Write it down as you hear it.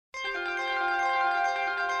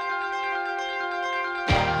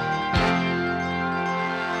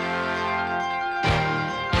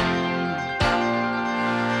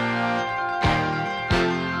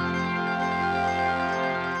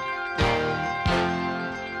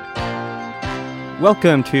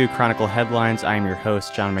Welcome to Chronicle Headlines. I'm your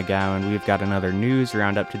host, John McGowan. We've got another news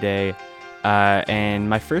roundup today. And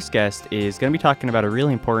my first guest is going to be talking about a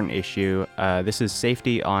really important issue. This is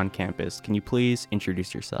safety on campus. Can you please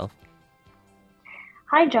introduce yourself?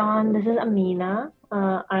 Hi, John. This is Amina.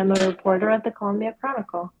 I'm a reporter at the Columbia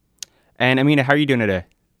Chronicle. And Amina, how are you doing today?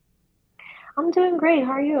 I'm doing great.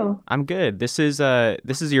 How are you? I'm good. This is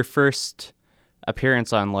your first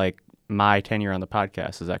appearance on my tenure on the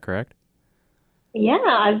podcast. Is that correct? Yeah,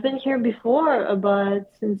 I've been here before,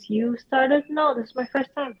 but since you started, no, this is my first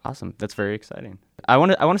time. Awesome. That's very exciting. I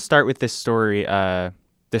want to start with this story.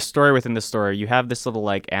 This story within the story. You have this little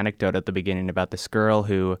anecdote at the beginning about this girl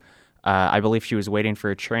who, I believe she was waiting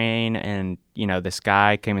for a train, and this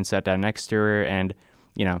guy came and sat down next to her, and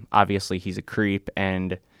obviously he's a creep,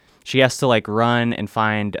 and she has to run and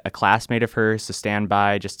find a classmate of hers to stand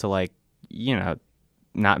by just to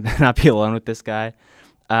not not be alone with this guy.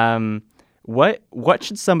 Um, what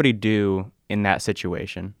should somebody do in that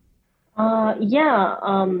situation?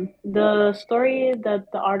 The story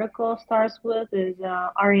that the article starts with is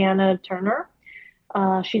Ariana Turner.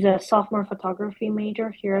 She's a sophomore photography major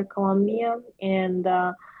here at Columbia, and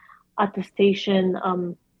at the station,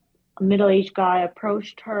 a middle-aged guy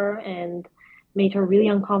approached her and made her really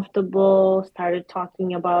uncomfortable, started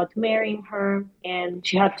talking about marrying her, and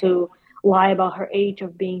she had to lie about her age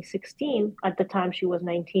of being 16. At the time, she was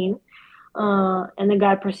 19. And the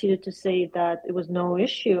guy proceeded to say that it was no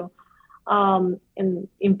issue, and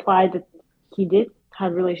implied that he did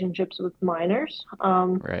have relationships with minors.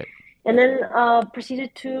 Right. And then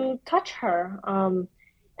proceeded to touch her.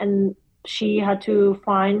 And she had to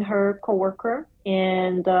find her coworker,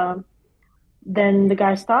 and then the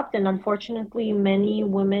guy stopped. And unfortunately, many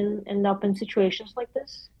women end up in situations like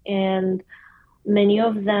this, and many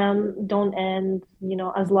of them don't end,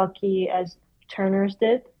 as lucky as Turner's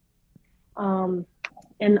did. Um,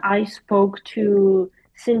 and I spoke to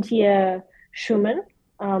Cynthia Schumann.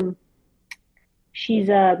 Um, she's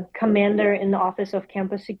a commander in the Office of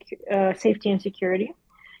Campus Safety and Security,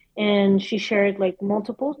 and she shared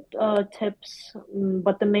multiple tips,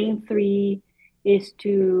 but the main three is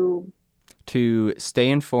to, To stay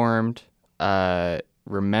informed,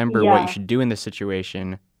 remember what you yeah, should do in this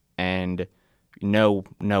situation, and know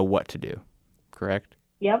what to do. Correct?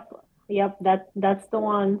 yep, yep, that's the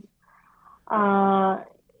one. Uh,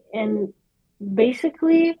 and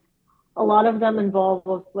basically, a lot of them involve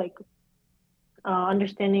of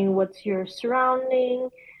understanding what's your surrounding,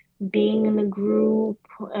 being in a group,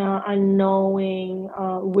 and knowing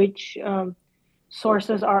which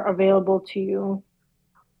sources are available to you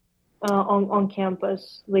on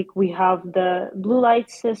campus. Like we have the blue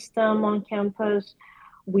light system on campus.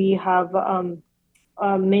 We have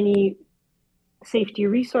many safety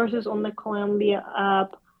resources on the Columbia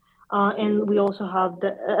app. And we also have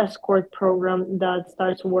the escort program that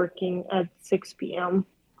starts working at 6 p.m.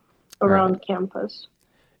 Right. around campus.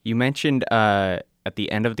 You mentioned at the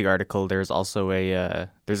end of the article there's also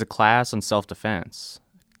there's a class on self defense.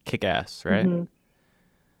 Kick ass, right? Hmm.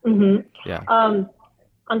 Hmm. Yeah. Um,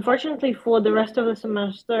 Unfortunately, for the rest of the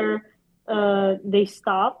semester, they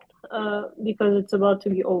stopped because it's about to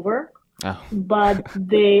be over. Oh, But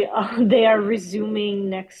they are resuming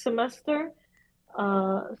next semester.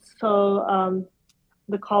 Uh, so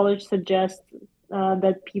the college suggests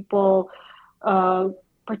that people uh,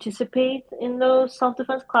 participate in those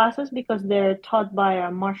self-defense classes because they're taught by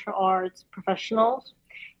martial arts professionals,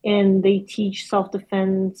 and they teach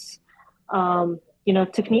self-defense,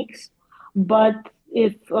 techniques. But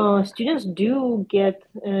if students do get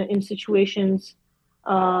in situations,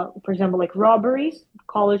 for example, like robberies,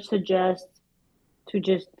 college suggests to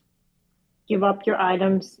just give up your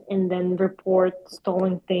items and then report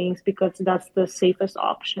stolen things because that's the safest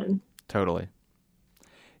option. totally.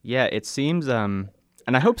 Yeah, it seems and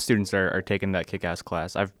I hope students are taking that kick ass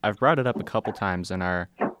class. I've brought it up a couple times in our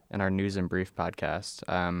news and brief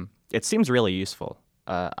podcast. It seems really useful.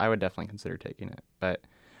 I would definitely consider taking it. But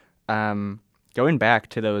going back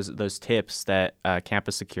to those tips that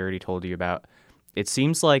campus security told you about, it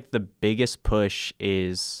seems like the biggest push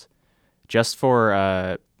is just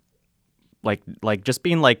for just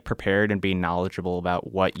being prepared and being knowledgeable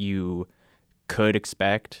about what you could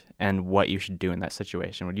expect and what you should do in that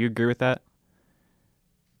situation. Would you agree with that?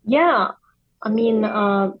 Yeah, I mean,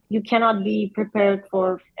 you cannot be prepared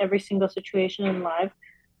for every single situation in life,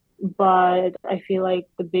 but I feel like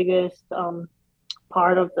the biggest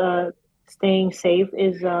part of the staying safe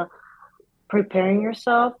is preparing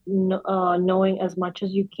yourself, knowing as much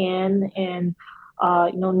as you can, and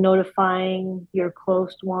notifying your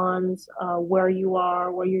close ones where you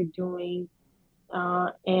are, what you're doing,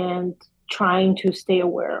 and trying to stay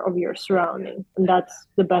aware of your surroundings, and that's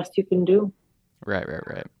the best you can do. Right, right,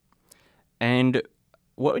 right. And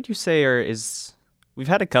what would you say we've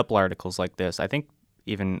had a couple articles like this, I think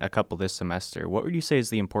even a couple this semester. What would you say is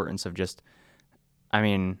the importance of just, I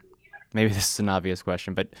mean, maybe this is an obvious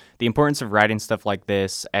question, but the importance of writing stuff like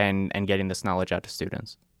this and getting this knowledge out to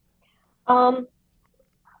students? Um,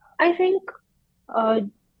 I think uh,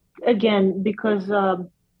 again because a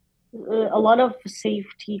lot of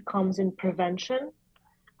safety comes in prevention,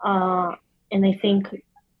 uh, and I think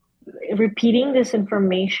repeating this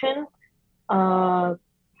information uh,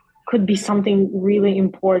 could be something really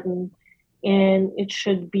important, and it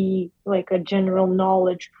should be like a general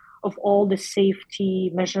knowledge of all the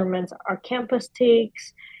safety measurements our campus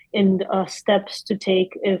takes and steps to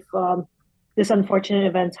take if this unfortunate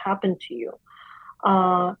events happen to you.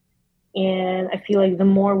 Uh, and I feel like the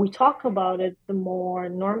more we talk about it, the more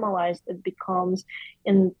normalized it becomes,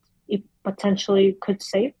 and it potentially could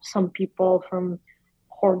save some people from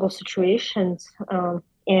horrible situations.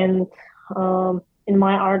 And in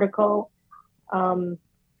my article, um,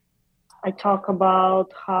 I talk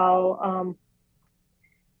about how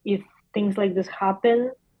if things like this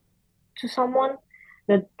happen to someone,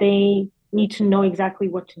 that they need to know exactly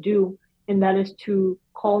what to do, and that is to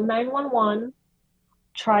call 911,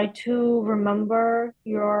 try to remember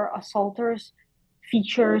your assaulter's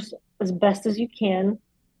features as best as you can,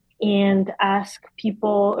 and ask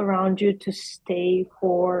people around you to stay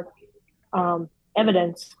for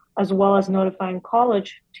evidence, as well as notifying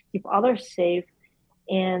college to keep others safe.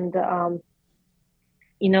 And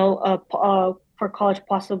for college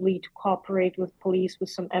possibly to cooperate with police with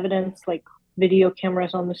some evidence like video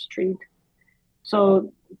cameras on the street.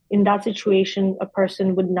 So in that situation, a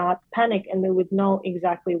person would not panic and they would know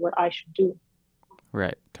exactly what I should do.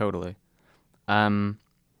 Right, totally. Um,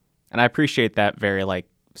 and I appreciate that very like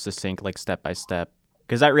succinct, like step by step,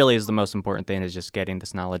 because that really is the most important thing is just getting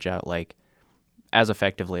this knowledge out like as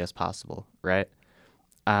effectively as possible, right?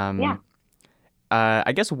 Yeah. Um,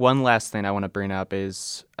 I guess one last thing I want to bring up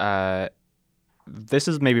is this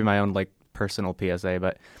is maybe my own like personal PSA,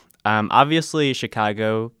 but obviously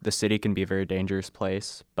Chicago, the city, can be a very dangerous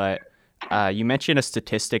place. But you mentioned a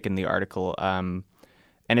statistic in the article, and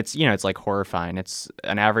it's like horrifying. It's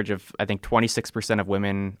an average of I think 26% of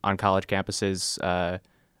women on college campuses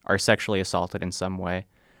are sexually assaulted in some way,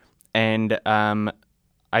 and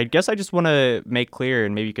I guess I just want to make clear,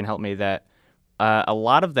 and maybe you can help me that. A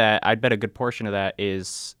lot of that, I'd bet a good portion of that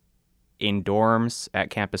is in dorms at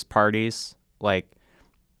campus parties. Like,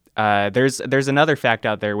 there's another fact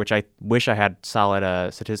out there which I wish I had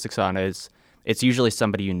solid statistics on is it's usually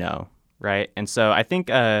somebody you know, right? And so I think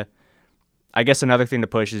I guess another thing to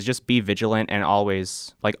push is just be vigilant and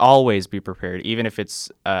always be prepared, even if it's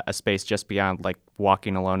a space just beyond like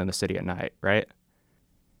walking alone in the city at night, right?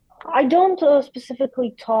 I don't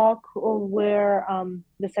specifically talk where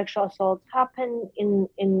the sexual assaults happen in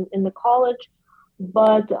the college,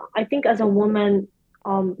 but I think as a woman,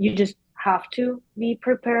 you just have to be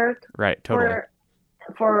prepared Right, totally.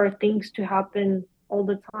 for things to happen all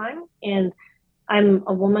the time. And I'm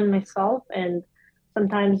a woman myself, and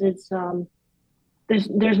sometimes it's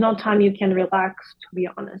there's no time you can relax, to be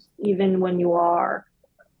honest, even when you are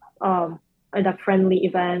um, at a friendly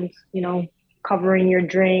event, covering your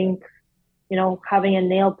drink, having a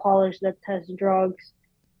nail polish that tests drugs.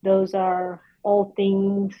 Those are all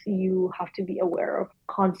things you have to be aware of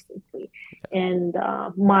constantly. And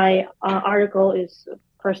my article is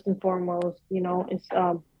first and foremost, is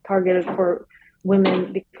targeted for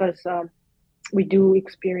women because we do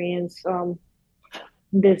experience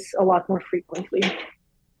this a lot more frequently.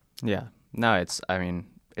 Yeah. No, I mean,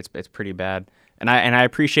 it's pretty bad. And I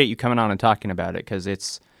appreciate you coming on and talking about it because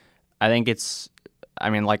I think I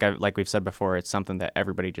mean, like we've said before, it's something that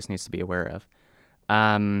everybody just needs to be aware of.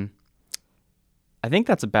 Um, I think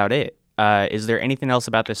that's about it. Is there anything else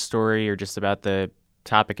about this story or just about the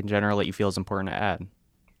topic in general that you feel is important to add?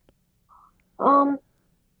 Um,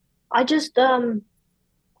 I just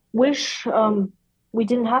wish we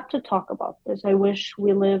didn't have to talk about this. I wish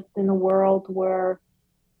we lived in a world where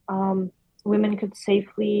um, women could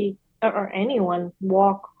safely, or anyone,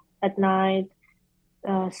 walk at night,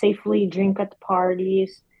 safely drink at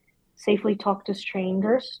parties, safely talk to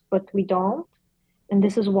strangers, but we don't. And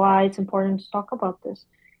this is why it's important to talk about this.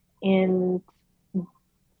 And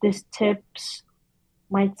these tips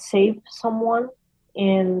might save someone.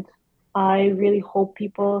 And I really hope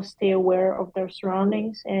people stay aware of their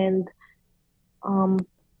surroundings. And, um,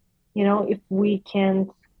 if we can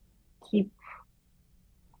keep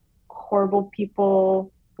horrible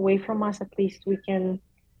people away from us, at least we can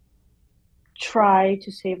try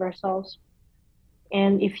to save ourselves.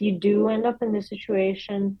 And if you do end up in this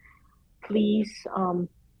situation, please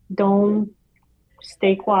don't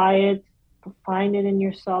stay quiet. Find it in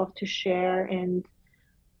yourself to share and,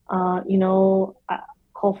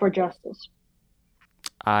 call for justice.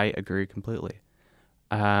 I agree completely.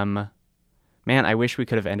 Man, I wish we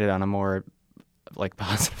could have ended on a more like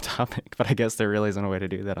positive topic, but I guess there really isn't a way to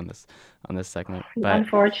do that on this segment. But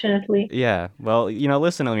Unfortunately. yeah, well,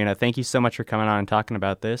 listen, Amina, thank you so much for coming on and talking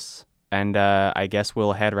about this, and I guess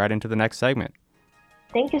we'll head right into the next segment.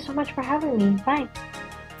 Thank you so much for having me. Bye.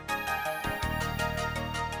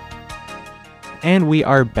 And we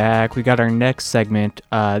are back. We got our next segment.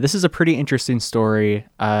 This is a pretty interesting story.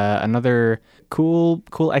 Another cool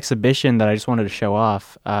exhibition that I just wanted to show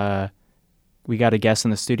off. We got a guest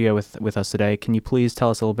in the studio with us today. Can you please tell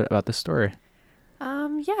us a little bit about this story?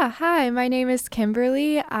 Yeah, hi, my name is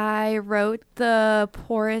Kimberly. I wrote the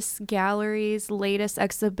Porous Gallery's latest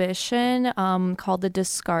exhibition called The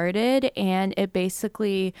Discarded, and it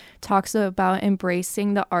basically talks about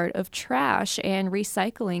embracing the art of trash and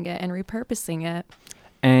recycling it and repurposing it.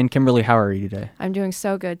 And Kimberly, how are you today? I'm doing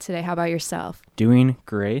so good today. How about yourself? Doing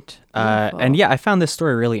great. And yeah, I found this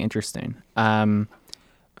story really interesting. I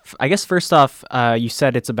guess first off, you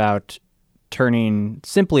said it's about turning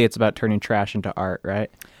trash into art,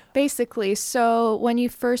 right? Basically, so when you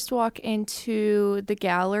first walk into the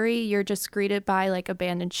gallery, you're just greeted by like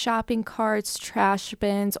abandoned shopping carts, trash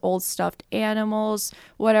bins, old stuffed animals,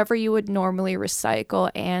 whatever you would normally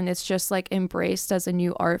recycle, and it's just like embraced as a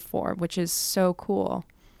new art form, which is so cool.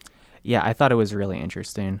 Yeah, I thought it was really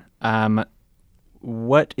interesting.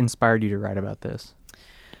 What inspired you to write about this?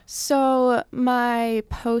 So my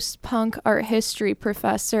post-punk art history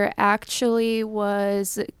professor actually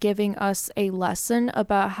was giving us a lesson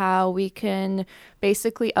about how we can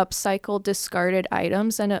basically upcycle discarded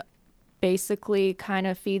items, and it basically kind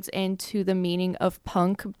of feeds into the meaning of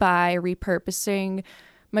punk by repurposing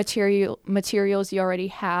materials you already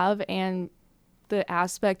have and the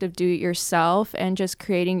aspect of do-it-yourself and just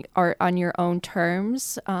creating art on your own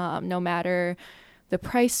terms, no matter the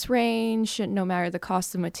price range, no matter the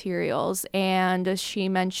cost of materials. And she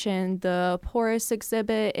mentioned the Porous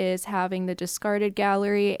exhibit is having the Discarded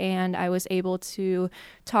gallery, and I was able to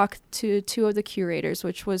talk to two of the curators,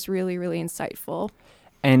 which was really, really insightful.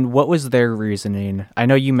 And what was their reasoning? I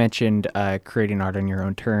know you mentioned creating art on your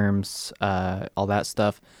own terms, all that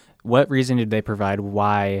stuff. What reason did they provide?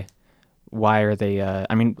 Why are they,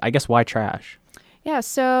 I guess why trash? Yeah,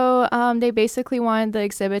 so they basically wanted the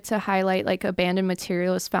exhibit to highlight like abandoned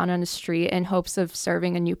materials found on the street in hopes of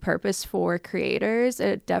serving a new purpose for creators.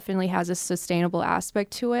 It definitely has a sustainable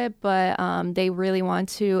aspect to it, but they really want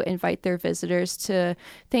to invite their visitors to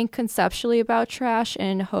think conceptually about trash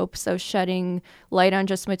in hopes of shedding light on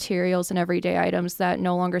just materials and everyday items that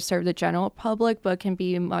no longer serve the general public, but can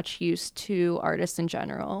be much use to artists in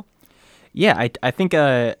general. Yeah, I think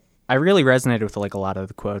I really resonated with like a lot of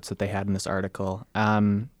the quotes that they had in this article. I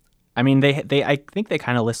think they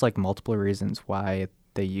kind of list like multiple reasons why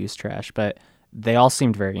they use trash, but they all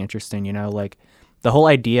seemed very interesting, like the whole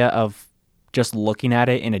idea of just looking at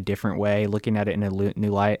it in a different way, looking at it in a new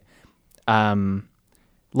light,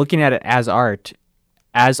 looking at it as art,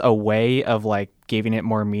 as a way of like giving it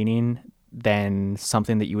more meaning than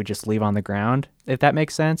something that you would just leave on the ground, if that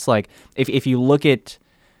makes sense. Like if you look at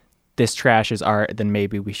this trash is art, then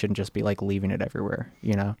maybe we shouldn't just be like leaving it everywhere,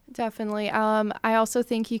 Definitely. I also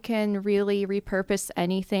think you can really repurpose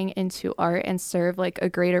anything into art and serve like a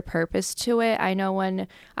greater purpose to it. I know when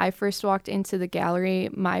I first walked into the gallery,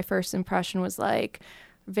 my first impression was like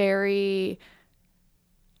very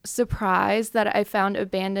surprised that I found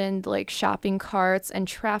abandoned like shopping carts and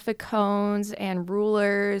traffic cones and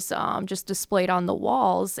rulers just displayed on the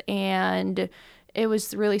walls, and it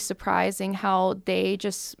was really surprising how they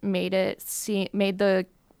just made the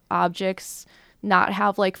objects not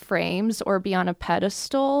have like frames or be on a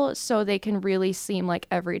pedestal, so they can really seem like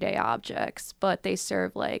everyday objects, but they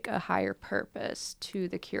serve like a higher purpose to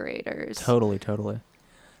the curators. Totally.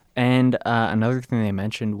 And another thing they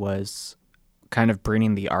mentioned was kind of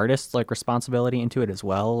bringing the artist's like responsibility into it as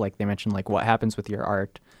well. Like they mentioned like what happens with your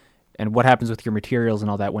art and what happens with your materials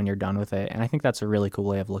and all that when you're done with it. And I think that's a really cool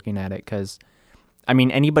way of looking at it, because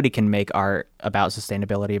anybody can make art about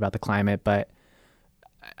sustainability, about the climate, but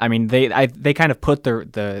they kind of put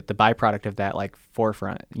the byproduct of that like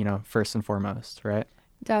forefront, first and foremost, right?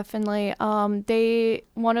 Definitely.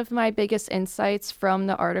 One of my biggest insights from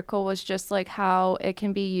the article was just like how it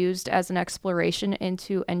can be used as an exploration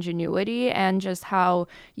into ingenuity, and just how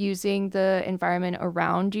using the environment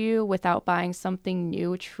around you without buying something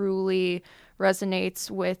new truly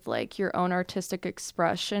resonates with like your own artistic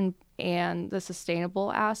expression and the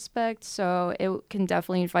sustainable aspect. So it can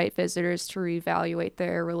definitely invite visitors to reevaluate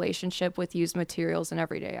their relationship with used materials and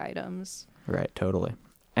everyday items. Right, totally.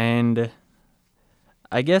 And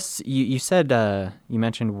I guess you said you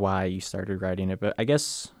mentioned why you started writing it, but I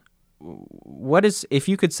guess what is, if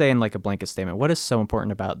you could say in like a blanket statement, what is so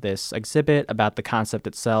important about this exhibit, about the concept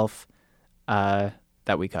itself,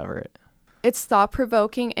 that we cover it? It's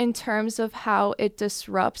thought-provoking in terms of how it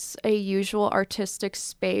disrupts a usual artistic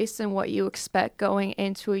space and what you expect going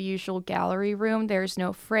into a usual gallery room. There's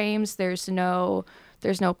no frames, there's no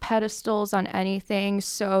pedestals on anything,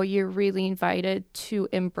 so you're really invited to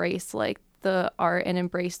embrace like the art and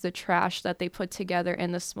embrace the trash that they put together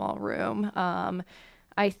in the small room.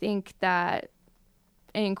 I think that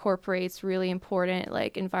it incorporates really important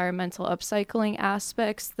like environmental upcycling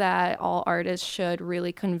aspects that all artists should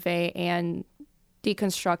really convey and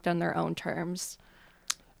deconstruct on their own terms.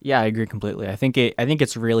 Yeah, I agree completely. I think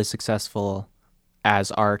it's really successful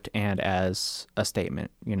as art and as a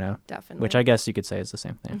statement, you know? Definitely. Which I guess you could say is the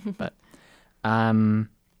same thing. But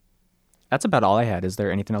that's about all I had. Is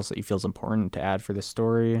there anything else that you feel is important to add for this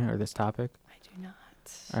story or this topic? I do not.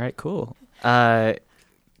 All right, cool.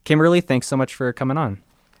 Kimberly, thanks so much for coming on.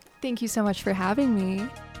 Thank you so much for having me.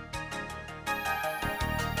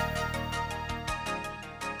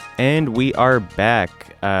 And we are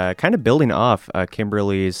back, kind of building off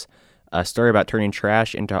Kimberly's story about turning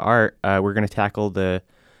trash into art. We're going to tackle the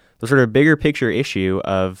sort of bigger picture issue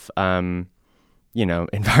of,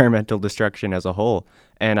 environmental destruction as a whole.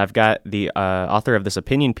 And I've got the author of this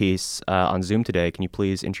opinion piece on Zoom today. Can you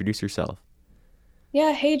please introduce yourself?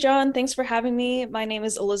 Yeah, hey John, thanks for having me. My name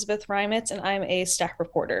is Elizabeth Rymut, and I'm a staff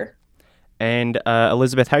reporter. And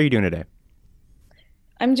Elizabeth, how are you doing today?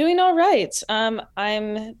 I'm doing all right.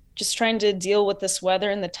 I'm just trying to deal with this weather,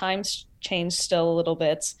 and the times change still a little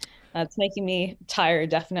bit. It's making me tired,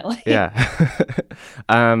 definitely. Yeah.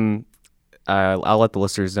 I'll let the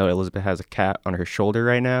listeners know Elizabeth has a cat on her shoulder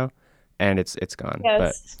right now, and it's gone.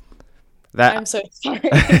 Yes. But I'm so sorry.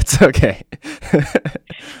 It's okay.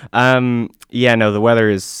 Yeah, no, the weather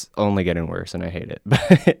is only getting worse, and I hate it.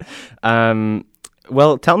 But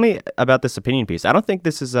well, tell me about this opinion piece. I don't think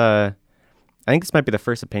this is I think this might be the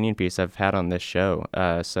first opinion piece I've had on this show.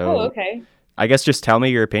 So okay. I guess just tell me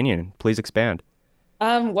your opinion. Please expand.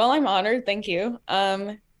 Well, I'm honored. Thank you.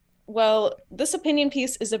 Well, this opinion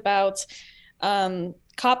piece is about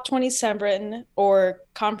COP27, or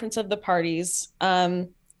Conference of the Parties.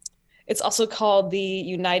 It's also called the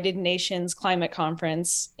United Nations Climate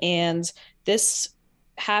Conference. And this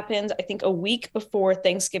happened, I think, a week before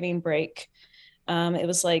Thanksgiving break. It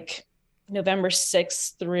was like November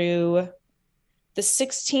 6th through the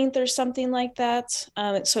 16th or something like that.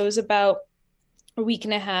 So it was about a week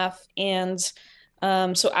and a half. And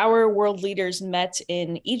so our world leaders met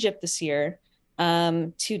in Egypt this year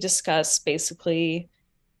to discuss basically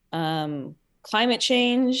climate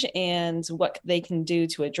change and what they can do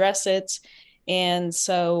to address it. And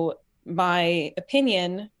so my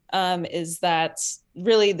opinion is that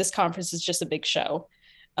really this conference is just a big show.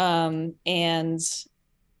 And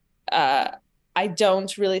I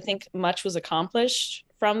don't really think much was accomplished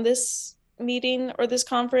from this meeting or this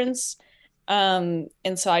conference. And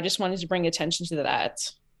so I just wanted to bring attention to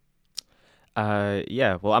that.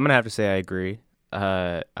 Yeah, well, I'm going to have to say I agree.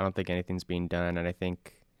 I don't think anything's being done. And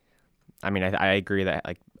I agree that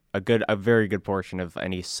like a very good portion of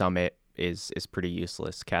any summit is pretty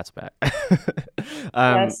useless. Cat's back.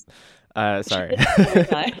 Yes. Sorry.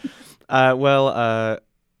 Well,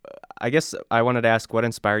 I guess I wanted to ask, what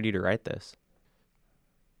inspired you to write this?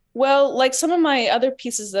 Well, like some of my other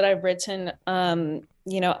pieces that I've written,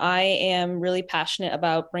 I am really passionate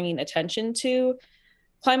about bringing attention to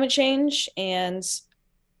climate change. And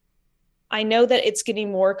I know that it's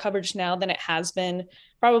getting more coverage now than it has been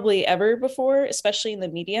probably ever before, especially in the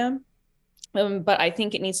media. But I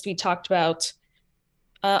think it needs to be talked about.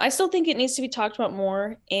 I still think it needs to be talked about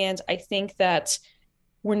more. And I think that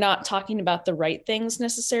we're not talking about the right things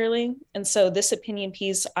necessarily. And so this opinion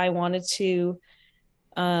piece, I wanted to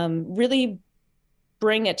really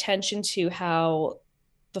bring attention to how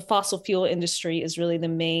the fossil fuel industry is really the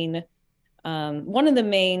main, one of the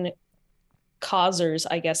main causers,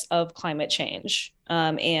 I guess, of climate change.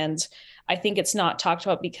 And I think it's not talked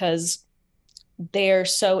about because they're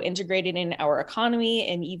so integrated in our economy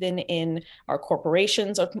and even in our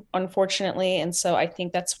corporations, unfortunately. And so I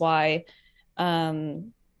think that's why,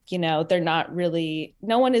 they're not really,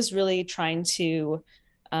 no one is really trying to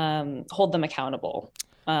hold them accountable.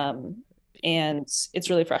 And it's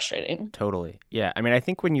really frustrating. Totally. Yeah. I mean, I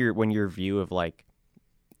think when your view of like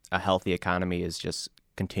a healthy economy is just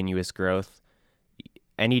continuous growth,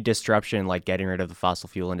 any disruption like getting rid of the fossil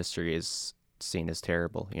fuel industry is seen as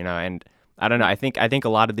terrible, and I don't know. I think a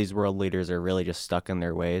lot of these world leaders are really just stuck in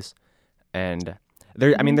their ways. And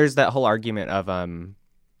there's that whole argument of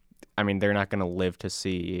they're not going to live to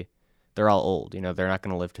see, they're all old, they're not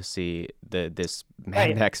going to live to see this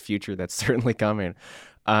Mad Max future that's certainly coming.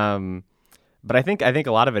 But I think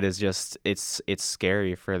a lot of it is just it's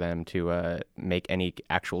scary for them to make any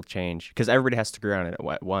actual change, because everybody has to agree on it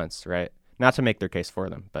at once, right? Not to make their case for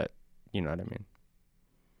them, but you know what I mean.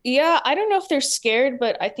 Yeah, I don't know if they're scared,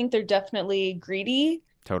 but I think they're definitely greedy.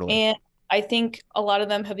 Totally. And I think a lot of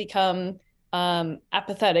them have become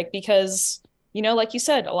apathetic because, like you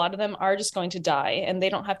said, a lot of them are just going to die and they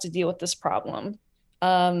don't have to deal with this problem.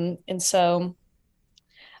 And so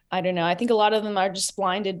I don't know. I think a lot of them are just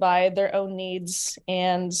blinded by their own needs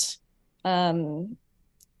and, wanting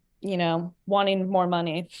more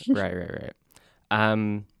money. Right.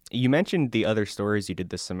 You mentioned the other stories you did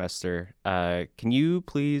this semester. Can you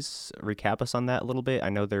please recap us on that a little bit? I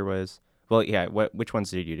know there was, which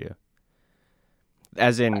ones did you do?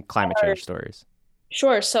 As in climate change stories.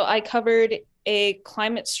 Sure. So I covered a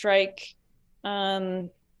climate strike that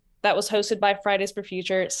was hosted by Fridays for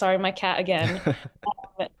Future. Sorry, my cat again.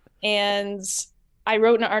 And I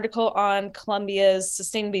wrote an article on Columbia's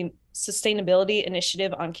sustainability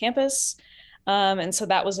initiative on campus. And so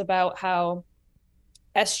that was about how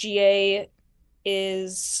SGA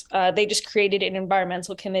is, they just created an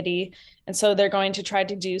environmental committee. And so they're going to try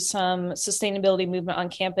to do some sustainability movement on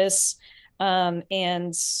campus.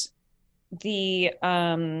 And the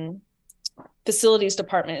facilities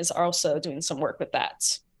department is also doing some work with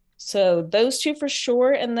that. So those two for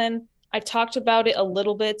sure. And then I talked about it a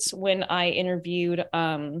little bit when I interviewed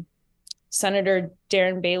Senator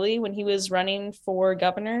Darren Bailey when he was running for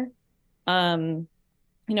governor.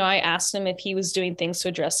 I asked him if he was doing things to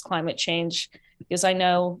address climate change, because I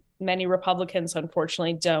know many Republicans,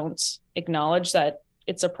 unfortunately, don't acknowledge that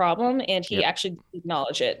it's a problem. And he actually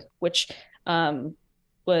acknowledged it, which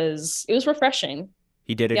was refreshing.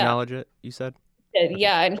 He did acknowledge it, you said?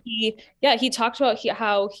 Yeah. And he talked about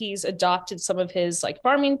how he's adopted some of his like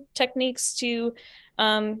farming techniques to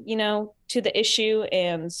the issue.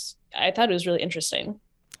 And I thought it was really interesting.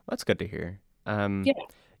 That's good to hear.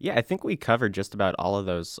 Yeah, I think we covered just about all of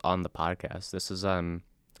those on the podcast. This is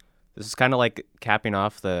kind of like capping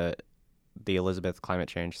off the Elizabeth climate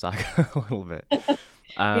change saga a little bit.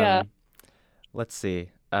 Yeah. Let's see.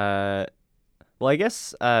 Well, I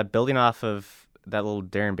guess building off of that little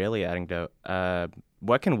Darren Bailey anecdote,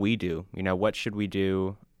 what can we do? What should we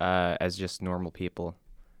do as just normal people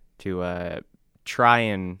to try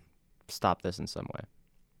and stop this in some way?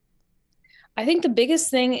 I think the biggest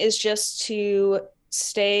thing is just to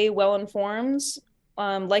stay well informed,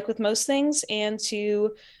 like with most things, and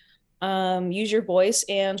to use your voice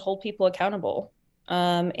and hold people accountable.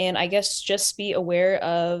 And I guess just be aware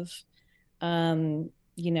of, I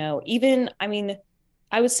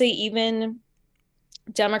would say even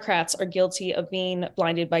Democrats are guilty of being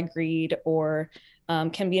blinded by greed or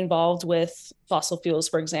can be involved with fossil fuels,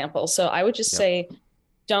 for example. So I would just say,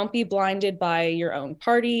 don't be blinded by your own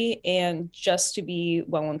party and just to be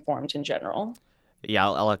well informed in general. Yeah,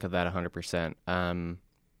 I'll echo that 100%.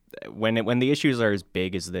 When the issues are as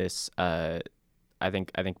big as this, I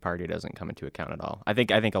think party doesn't come into account at all. I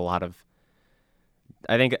think a lot of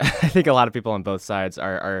people on both sides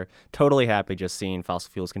are totally happy just seeing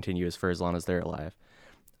fossil fuels continue for as long as they're alive.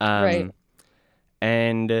 Right.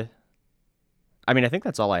 And I think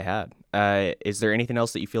that's all I had. Is there anything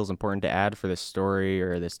else that you feel is important to add for this story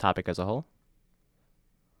or this topic as a whole?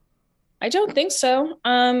 I don't think so.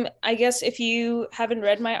 I guess if you haven't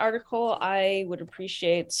read my article, I would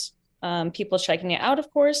appreciate people checking it out,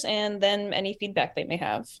 of course, and then any feedback they may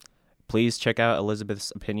have. Please check out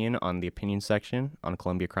Elizabeth's opinion on the opinion section on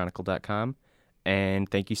ColumbiaChronicle.com. And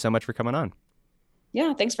thank you so much for coming on.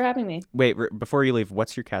 Yeah, thanks for having me. Wait, before you leave,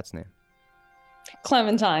 what's your cat's name?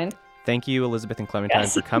 Clementine. Thank you, Elizabeth and Clementine,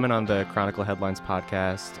 for coming on the Chronicle Headlines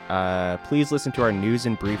podcast. Please listen to our News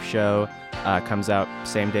and Brief show. Comes out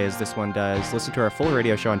same day as this one does. Listen to our full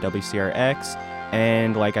radio show on WCRX.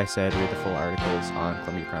 And like I said, read the full articles on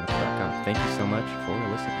ColumbiaChronicle.com. Thank you so much for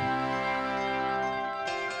listening.